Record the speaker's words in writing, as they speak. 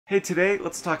Hey, today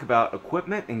let's talk about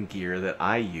equipment and gear that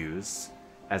I use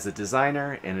as a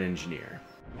designer and an engineer.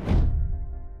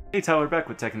 Hey, Tyler Beck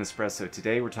with Tech and Espresso.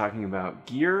 Today we're talking about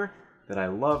gear that I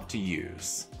love to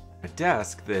use. A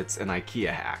desk that's an Ikea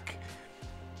hack.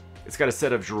 It's got a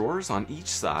set of drawers on each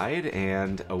side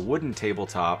and a wooden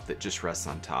tabletop that just rests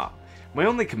on top. My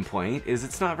only complaint is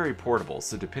it's not very portable,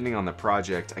 so depending on the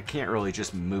project, I can't really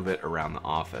just move it around the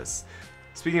office.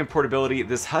 Speaking of portability,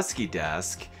 this Husky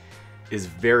desk is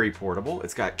very portable.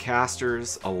 It's got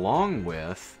casters along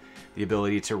with the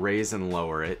ability to raise and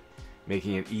lower it,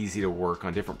 making it easy to work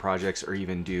on different projects or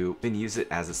even use it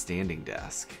as a standing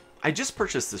desk. I just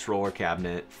purchased this roller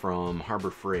cabinet from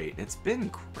Harbor Freight. It's been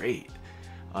great.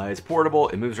 It's portable,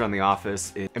 it moves around the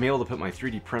office. I'm able to put my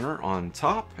 3D printer on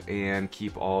top and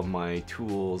keep all of my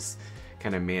tools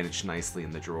kind of managed nicely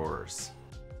in the drawers.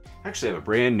 I actually have a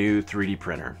brand new 3D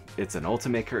printer. It's an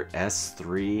Ultimaker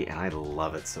S3 and I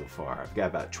love it so far. I've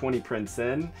got about 20 prints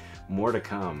in, more to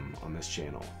come on this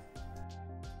channel.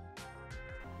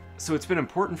 So it's been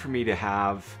important for me to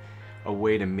have a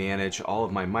way to manage all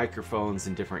of my microphones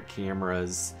and different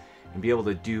cameras and be able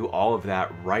to do all of that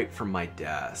right from my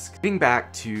desk. Getting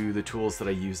back to the tools that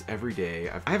I use every day,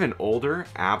 I have an older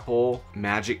Apple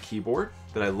Magic keyboard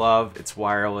that I love. It's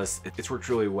wireless. It's worked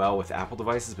really well with Apple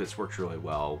devices, but it's worked really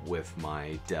well with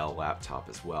my Dell laptop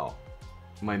as well.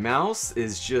 My mouse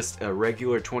is just a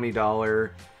regular $20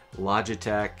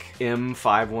 Logitech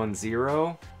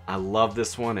M510. I love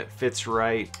this one, it fits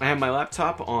right. I have my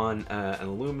laptop on an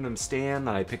aluminum stand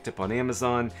that I picked up on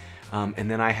Amazon,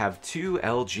 and then I have two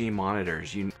LG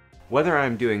monitors. Whether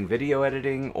I'm doing video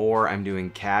editing or I'm doing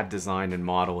CAD design and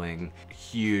modeling,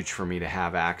 huge for me to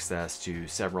have access to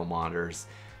several monitors.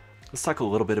 Let's talk a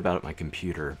little bit about my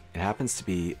computer. It happens to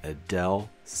be a Dell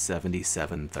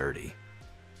 7730.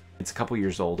 It's a couple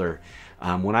years older.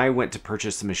 When I went to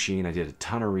purchase the machine, I did a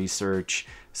ton of research,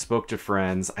 spoke to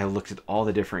friends. I looked at all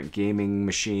the different gaming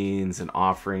machines and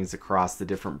offerings across the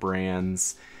different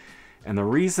brands. And the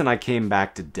reason I came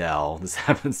back to Dell, this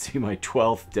happens to be my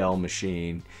 12th Dell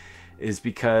machine, is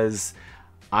because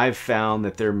I've found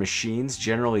that their machines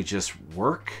generally just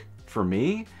work for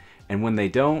me. And when they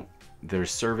don't, their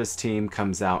service team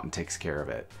comes out and takes care of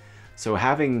it. So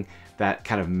having that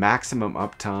kind of maximum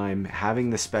uptime, having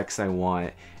the specs I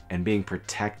want, and being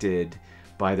protected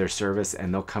by their service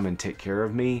and they'll come and take care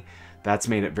of me, that's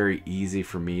made it very easy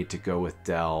for me to go with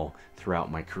Dell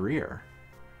throughout my career.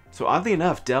 So oddly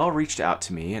enough, Dell reached out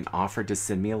to me and offered to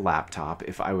send me a laptop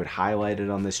if I would highlight it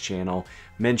on this channel,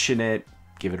 mention it,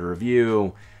 give it a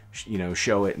review,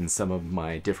 show it in some of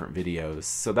my different videos.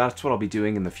 So that's what I'll be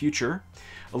doing in the future.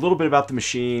 A little bit about the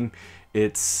machine.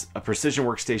 It's a precision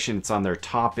workstation. It's on their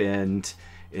top end.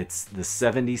 It's the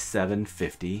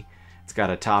 7750. It's got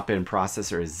a top-end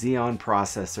processor, a Xeon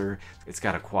processor. It's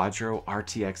got a Quadro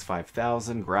RTX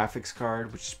 5000 graphics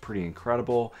card, which is pretty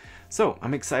incredible. So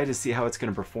I'm excited to see how it's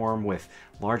going to perform with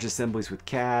large assemblies with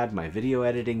CAD, my video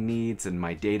editing needs, and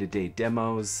my day-to-day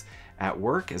demos at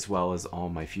work, as well as all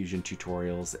my Fusion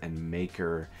tutorials and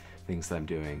Maker things that I'm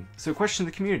doing. So question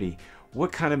to the community,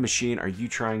 what kind of machine are you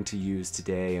trying to use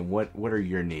today and what are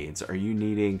your needs? Are you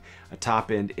needing a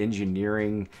top-end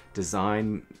engineering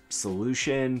design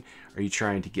solution? Are you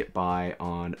trying to get by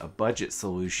on a budget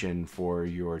solution for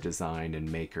your design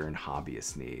and maker and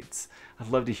hobbyist needs? I'd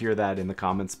love to hear that in the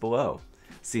comments below.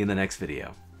 See you in the next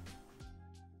video.